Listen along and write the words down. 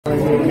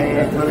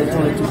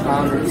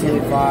founder,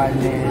 10-5,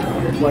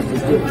 man. What the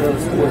Good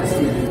Fellas Sports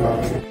TV,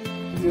 bro.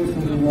 Here's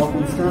from Milwaukee,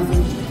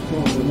 Wisconsin.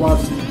 So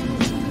watch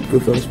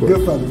Good Fellas Sports.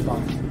 Good Fellas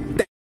Sports.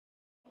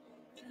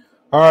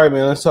 All right,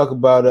 man. Let's talk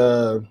about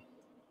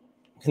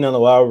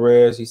Canelo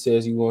Alvarez. He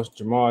says he wants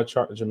Jamal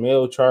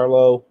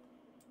Charlo.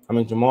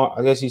 I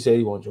guess he said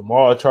he wants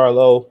Jamal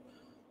Charlo.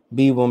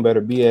 Bivol and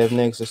Beterbiev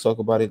next. Let's talk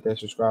about it. That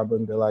subscribe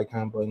button, the like,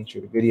 comment button,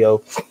 share the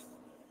video.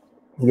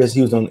 I guess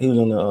he was on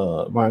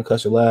the Brian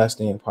Custer Last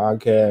Stand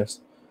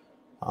podcast.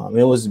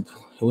 It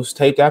was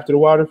taped after the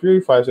Wilder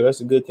Fury fight, so that's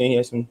a good thing. He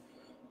had some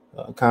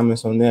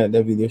comments on that.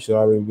 That video should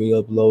already be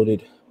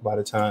uploaded by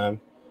the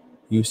time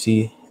you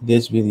see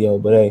this video.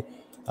 But hey,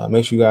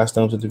 make sure you guys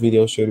thumbs up the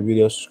video, share the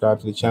video, subscribe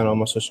to the channel. All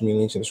my social media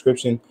links in the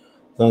description.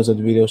 Thumbs up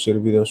the video, share the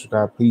video,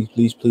 subscribe.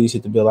 Please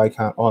hit the bell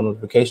icon, all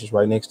notifications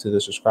right next to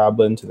the subscribe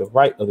button, to the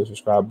right of the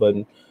subscribe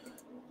button.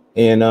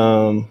 And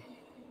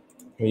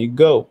here you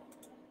go.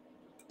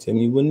 Tell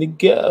me when to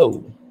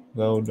go.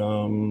 Go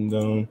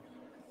down.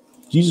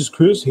 Jesus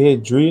Christ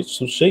had dreads,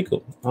 so shake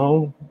him.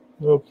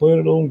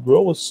 Planet on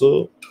grow a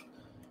sub.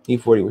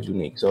 E40 was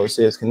unique. So it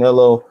says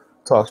Canelo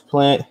talks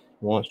plant,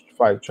 wants to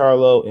fight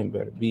Charlo, and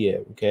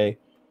Beterbiev. Okay.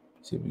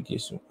 See if we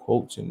get some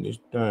quotes in this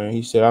thing.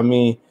 He said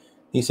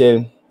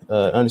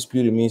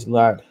undisputed means a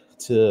lot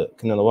to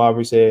Canelo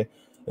Alvarez. Said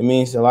it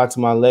means a lot to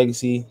my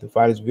legacy. The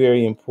fight is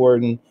very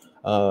important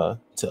to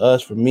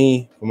us, for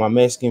me, for my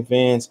Mexican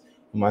fans,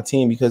 for my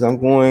team, because I'm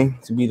going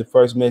to be the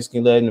first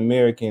Mexican Latin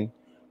American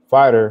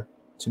fighter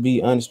to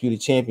be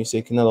undisputed champion,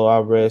 said Canelo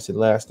Alvarez at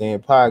Last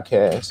Stand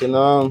podcast. And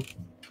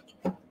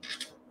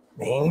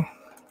man,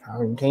 I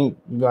can't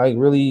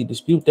really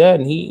dispute that,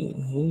 and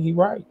he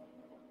right.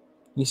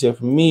 He said,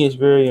 for me, it's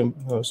very okay.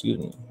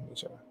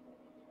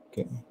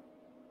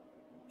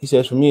 He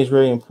says, for me, it's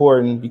very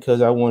important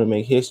because I want to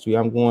make history.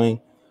 I'm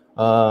doing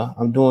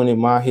it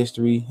my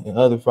history, and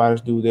other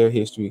fighters do their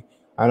history.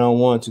 I don't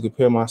want to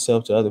compare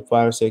myself to other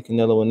fighters, said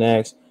Canelo, and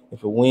asked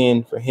if a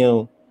win for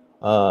him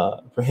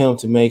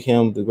to make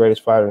him the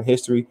greatest fighter in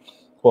history.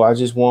 Well, I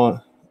just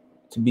want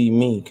to be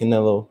me,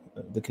 Canelo,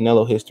 the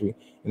Canelo history,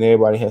 and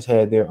everybody has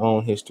had their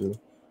own history.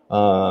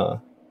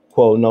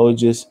 Quote, no, I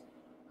just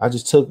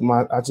took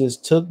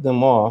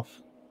them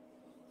off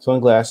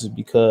sunglasses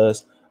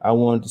because I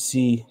wanted to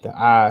see the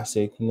eye,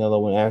 said Canelo,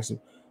 when asked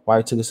him why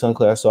he took his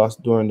sunglasses off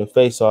during the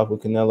face-off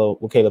with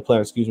Caleb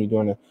Plant,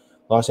 during the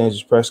Los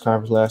Angeles press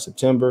conference last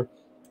September.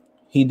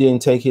 He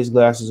didn't take his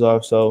glasses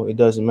off, so it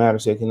doesn't matter,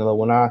 said Canelo.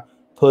 When I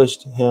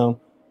pushed him,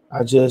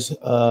 I just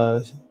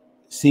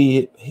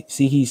see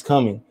he's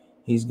coming.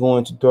 He's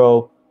going to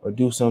throw or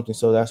do something,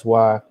 so that's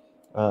why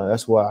I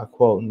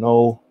quote,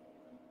 no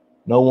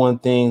one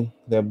thing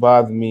that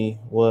bothered me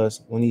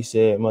was when he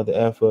said mother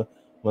effer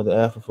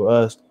for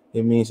us.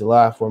 It means a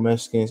lot for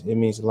Mexicans. It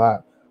means a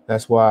lot.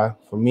 That's why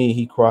for me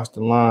he crossed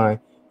the line.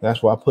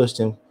 That's why I pushed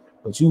him.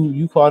 But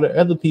you call the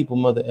other people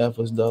mother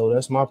effers though.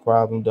 That's my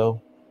problem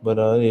though. But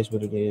it is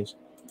what it is.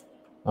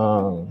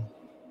 So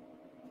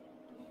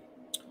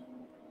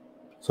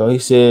he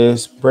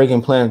says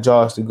breaking plant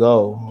jaws to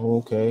go.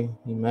 Okay,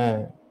 he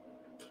mad.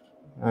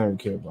 I don't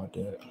care about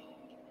that.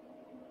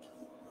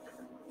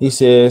 He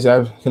says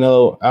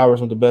Canelo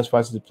Alvarez want the best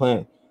fights of the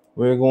plant.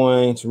 We're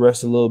going to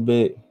rest a little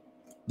bit.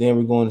 Then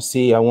we're going to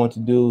see. I want to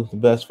do the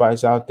best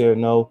fights out there.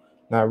 No,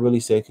 not really,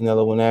 said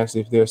Canelo when asked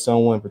if there's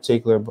someone in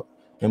particular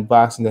in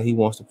boxing that he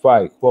wants to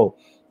fight. Quote,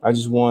 I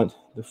just want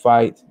the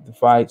fights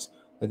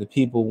that the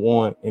people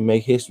want and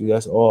make history.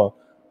 That's all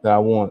that I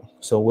want.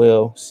 So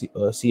we'll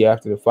see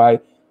after the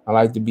fight. I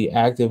like to be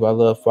active. I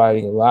love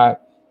fighting a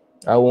lot.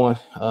 I want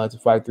to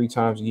fight 3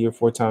 times a year,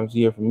 4 times a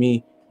year. For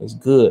me, it's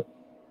good.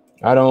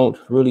 I don't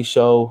really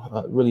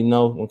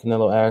know when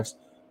Canelo asks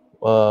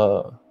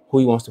who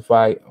he wants to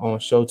fight on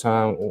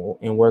Showtime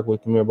and work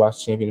with Premier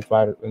Boxing Champion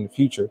fighter in the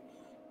future.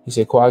 He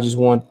said, I just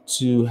want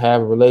to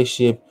have a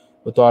relationship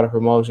with all the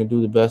promotion,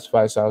 do the best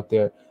fights out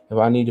there. If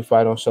I need to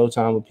fight on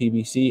Showtime with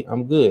PBC,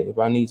 I'm good. If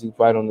I need to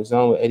fight on the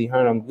zone with Eddie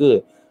Hearn, I'm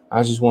good.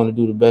 I just want to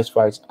do the best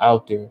fights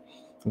out there.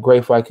 A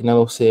great fight,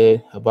 Canelo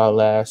said about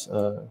last.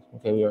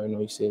 Okay, we already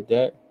know he said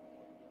that.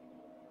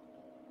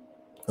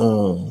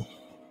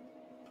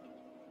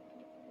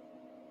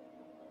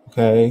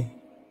 Okay.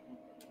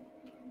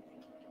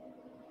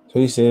 So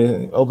he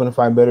said, open the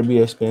fight better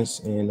be Spence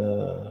and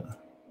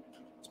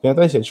Spence.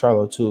 I said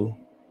Charlo too.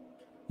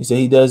 He said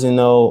he doesn't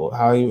know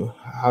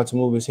how to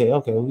move his head.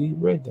 Okay, we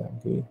read that.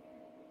 Okay.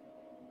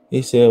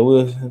 He said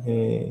we'll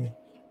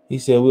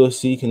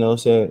see. Canelo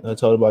said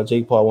told about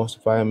Jake Paul wants to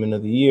fight him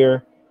another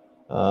year.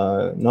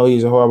 No,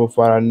 he's a horrible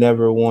fighter. I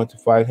never want to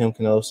fight him,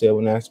 Canelo said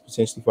when asked to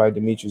potentially fight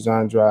Demetrius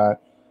Andrade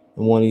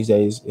in one of these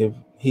days if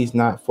he's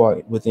not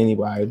fought with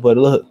anybody. But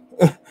look,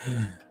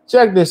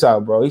 check this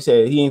out, bro. He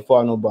said he ain't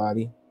fought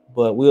nobody.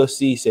 But we'll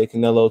see, said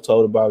Canelo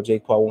told about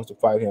Jake Paul wants to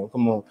fight him.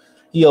 Come on.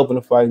 He open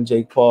to fighting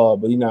Jake Paul,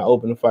 but he's not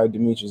open to fight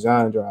Demetrius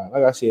Andrade.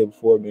 Like I said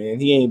before, man,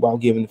 he ain't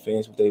about giving the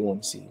fans what they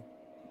want to see.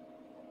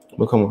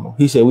 But come on.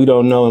 He said, we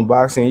don't know in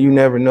boxing. You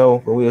never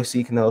know, but we'll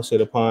see, Canelo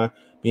said upon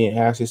being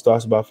asked his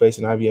thoughts about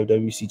facing IBF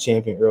WC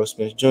champion Errol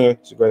Spence Jr.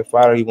 He's a great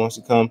fighter. He wants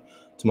to come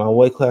to my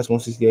weight class,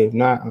 168. If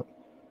not,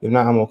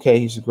 I'm okay.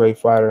 He's a great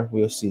fighter.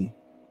 We'll see.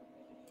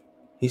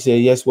 He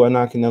said, yes, why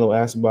not? Canelo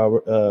asked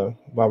about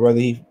whether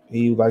he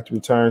would like to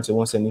return to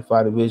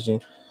 175 division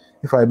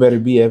if I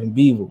Beterbiev and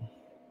Bivol.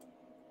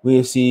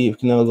 We'll see if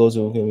Canelo goes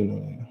to. Okay, we know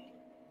that.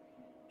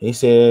 He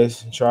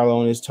says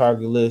Charlo on his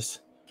target list.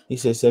 He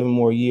said 7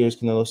 more years.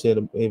 Canelo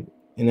said,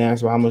 and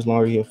asked about how much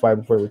longer he'll fight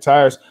before he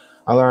retires.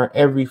 I learned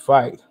every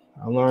fight.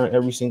 I learned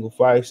every single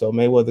fight. So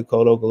Mayweather,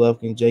 Cotto,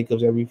 Golovkin,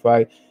 Jacobs, every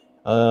fight.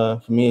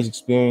 For me, is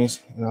experience,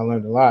 and I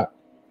learned a lot.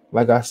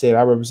 Like I said,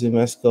 I represent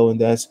Mexico,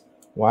 and that's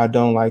why I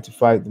don't like to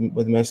fight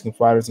with Mexican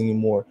fighters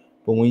anymore.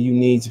 But when you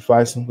need to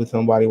fight with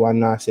somebody, why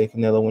not? Say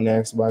Canelo when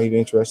asked about if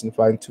interested in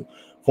fighting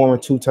former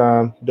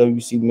 2-time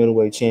WBC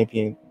middleweight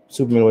champion,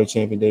 super middleweight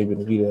champion David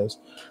Beterbiev.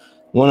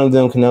 One of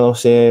them, Canelo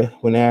said,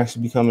 when asked to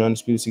become an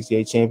undisputed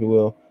 68 champion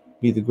will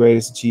be the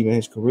greatest achievement in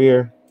his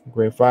career.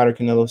 Great fighter,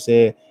 Canelo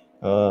said.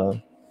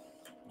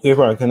 Here's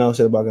what Canelo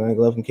said about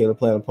Golovkin, Caleb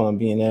Plant upon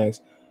being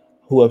asked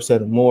who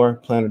upset him more,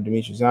 Plant or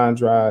Demetrius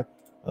Andrade.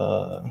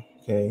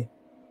 Okay.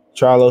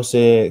 Charlo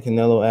said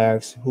Canelo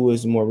asked who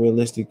is more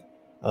realistic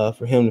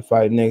for him to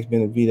fight next,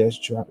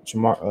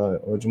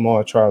 Beterbiev or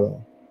Jamal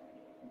Charlo.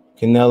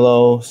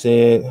 Canelo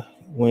said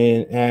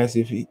when asked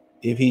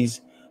if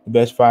he's the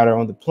best fighter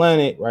on the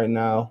planet right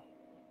now,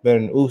 better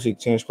than Usyk,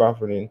 Terence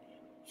Crawford, and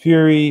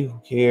Fury. Who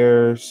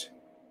cares?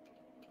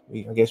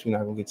 I guess we're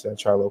not gonna get to that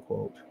Charlo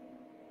quote.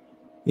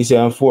 He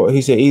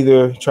said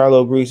either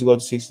Charlo agrees to go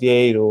to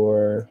 68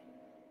 or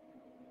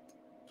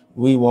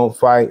we won't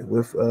fight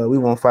with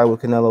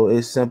Canelo.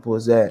 It's simple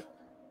as that.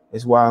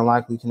 It's why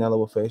unlikely Canelo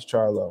will face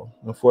Charlo.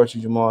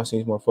 Unfortunately, Jamal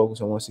seems more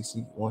focused on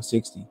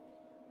 160.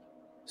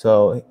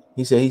 So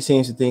he said he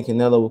seems to think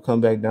Canelo will come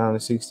back down to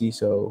 60.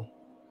 So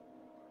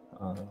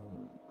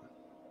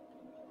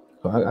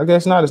I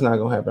guess not. It's not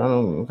gonna happen.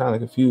 I'm kind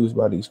of confused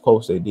by these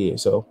quotes they did.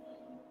 So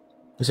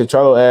he said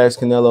Charlo asked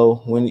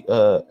Canelo when he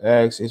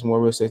asks is more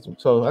realistic.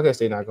 So I guess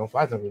they're not gonna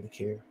fight. I don't really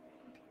care.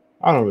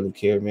 I don't really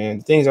care, man.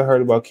 The things I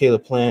heard about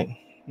Caleb Plant,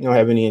 I don't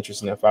have any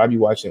interest in that fight. I'll be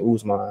watching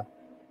Usman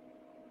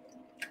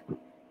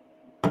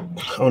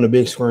on the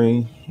big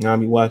screen. And I'll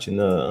be watching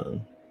that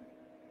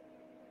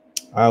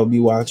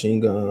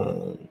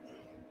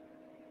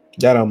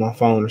on my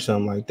phone or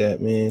something like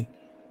that, man.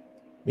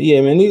 But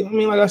yeah, man. I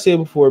mean, like I said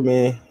before,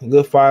 man, a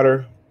good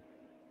fighter,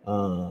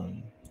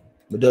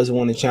 but doesn't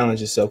want to challenge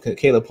himself.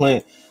 Caleb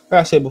Plant, like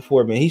I said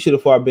before, man, he should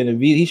have fought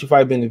Beterbiev. He should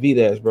fight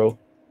Beterbiev, bro.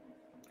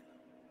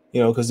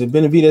 You know, because if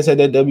Beterbiev had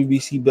that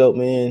WBC belt,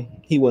 man,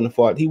 he wouldn't have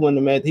fought. He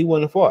wouldn't have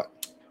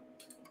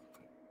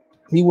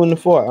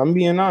fought. I'm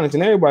being honest,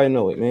 and everybody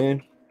know it,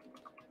 man.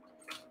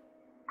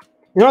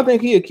 You know, I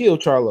think he'd kill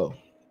Charlo.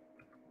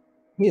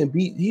 He'd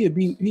beat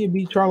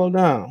Charlo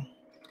down.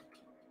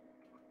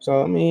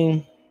 So I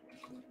mean,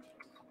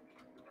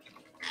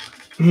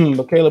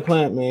 but Caleb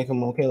Plant, man,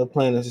 come on, Caleb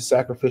Plant is a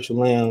sacrificial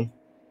lamb.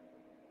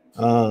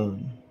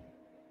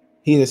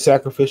 He's a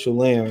sacrificial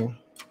lamb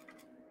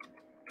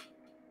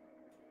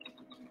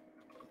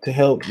to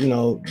help, you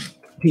know,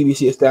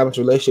 PBC establish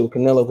a relationship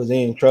with Canelo because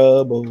they're in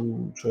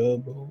trouble.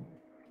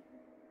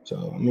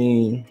 So I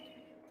mean,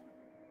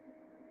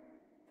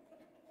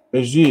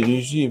 it's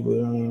G, but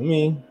I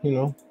mean, you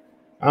know,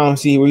 I don't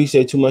see where he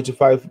said too much to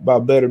fight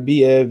about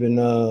Beterbiev, and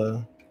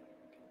I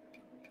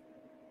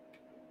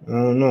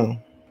don't know.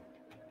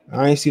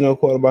 I ain't see no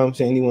quote about him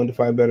saying he wanted to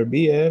fight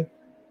Beterbiev.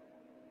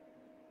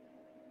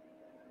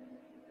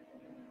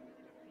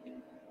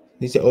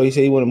 He said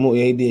he wanted to move.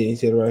 Yeah, he did. He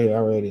said it right here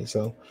already.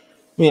 So,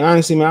 I mean,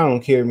 honestly, man, I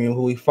don't care, man,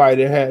 who he fight.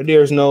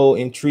 There's no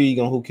intrigue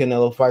on who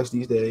Canelo fights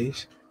these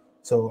days.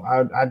 So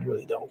I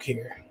really don't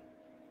care.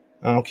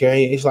 I don't care.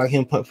 It's like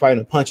him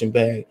fighting a punching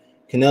bag.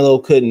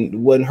 Canelo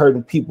wasn't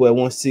hurting people at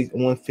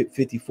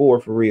 154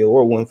 for real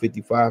or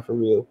 155 for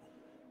real.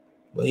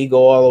 But he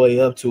go all the way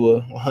up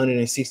to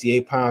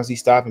 168 pounds. He's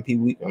stopping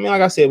people. I mean,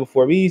 like I said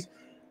before, these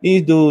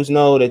dudes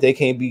know that they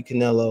can't beat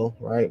Canelo,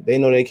 right? They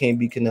know they can't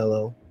beat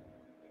Canelo.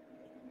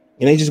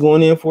 And they just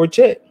going in for a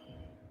check.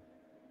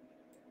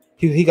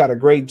 He got a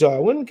great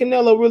jaw. When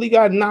Canelo really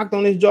got knocked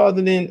on his jaw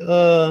other than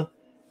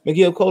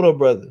Miguel Cotto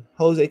brother,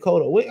 Jose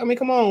Cotto? I mean,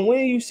 come on.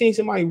 When you seen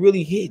somebody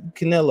really hit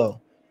Canelo?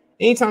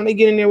 Anytime they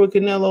get in there with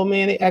Canelo,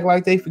 man, they act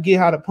like they forget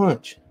how to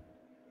punch.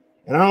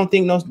 And I don't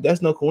think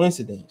that's no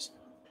coincidence.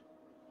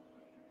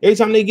 Every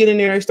time they get in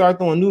there, they start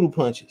throwing noodle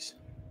punches.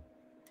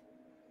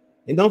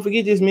 And don't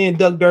forget this man,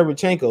 Doug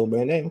Derbychenko,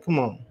 man. Come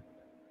on.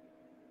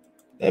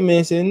 That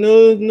man said,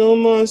 no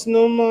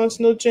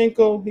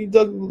Chenko. He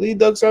Doug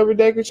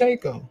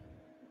Derbychenko.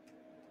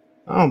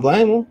 I don't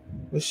blame him.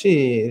 But shit,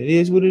 it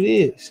is what it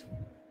is.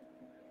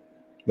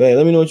 But hey,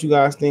 let me know what you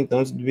guys think.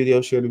 Thumbs up the video,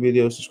 share the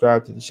video,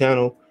 subscribe to the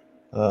channel.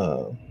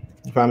 You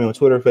find me on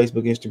Twitter,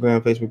 Facebook,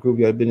 Instagram, Facebook group.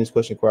 You got a business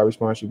question, inquiry,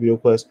 response, your video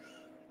request.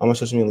 On my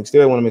social media links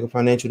there. I want to make a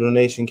financial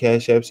donation.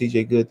 Cash App,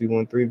 CJ Good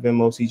 313,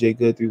 Venmo, CJ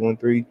Good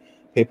 313,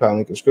 PayPal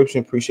link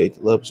description. Appreciate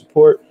the love and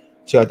support.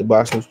 Check out the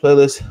Box News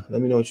playlist.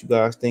 Let me know what you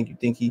guys think.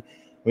 He ain't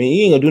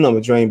gonna do nothing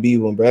but drain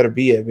Bivol and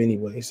Beterbiev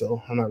anyway,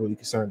 so I'm not really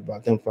concerned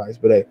about them fights.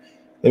 But hey,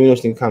 let me know what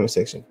you think in the comment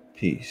section.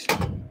 Peace.